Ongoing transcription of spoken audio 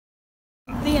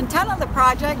intent of the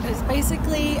project is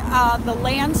basically the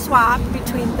land swap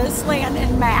between this land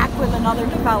and MAC with another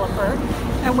developer.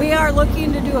 And we are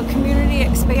looking to do a community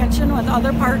expansion with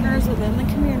other partners within the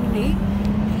community.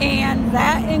 And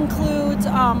that includes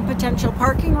potential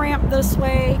parking ramp this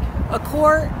way, a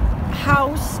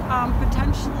courthouse,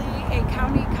 potentially a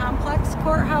county complex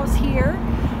courthouse here.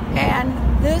 And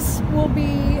this will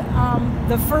be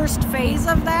the first phase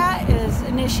of that, is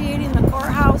initiating the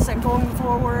courthouse and going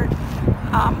forward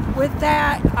with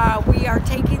that. We are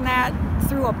taking that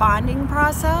through a bonding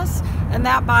process, and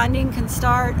that bonding can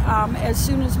start as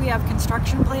soon as we have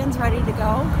construction plans ready to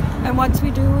go. And once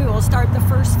we do, we will start the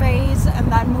first phase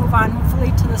and then move on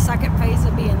hopefully to the second phase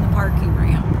of being the parking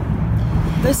ramp.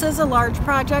 This is a large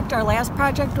project. Our last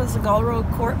project was the Gull Road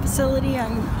Court Facility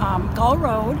on Gull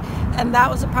Road, and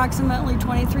that was approximately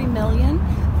 $23 million.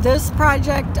 This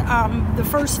project, the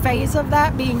first phase of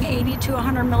that being $80 to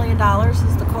 $100 million,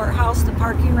 is the courthouse, the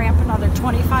parking ramp, another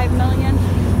 $25 million.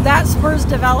 That spurs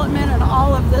development in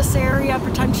all of this area,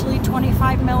 potentially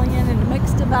 $25 million in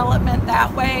mixed development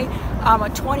that way. A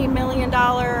 $20 million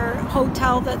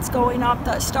hotel that's going up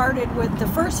that started with the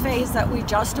first phase that we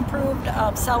just approved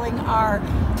of selling our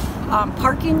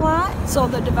parking lot, so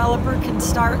the developer can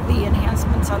start the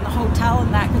enhancements on the hotel,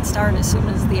 and that could start as soon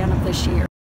as the end of this year.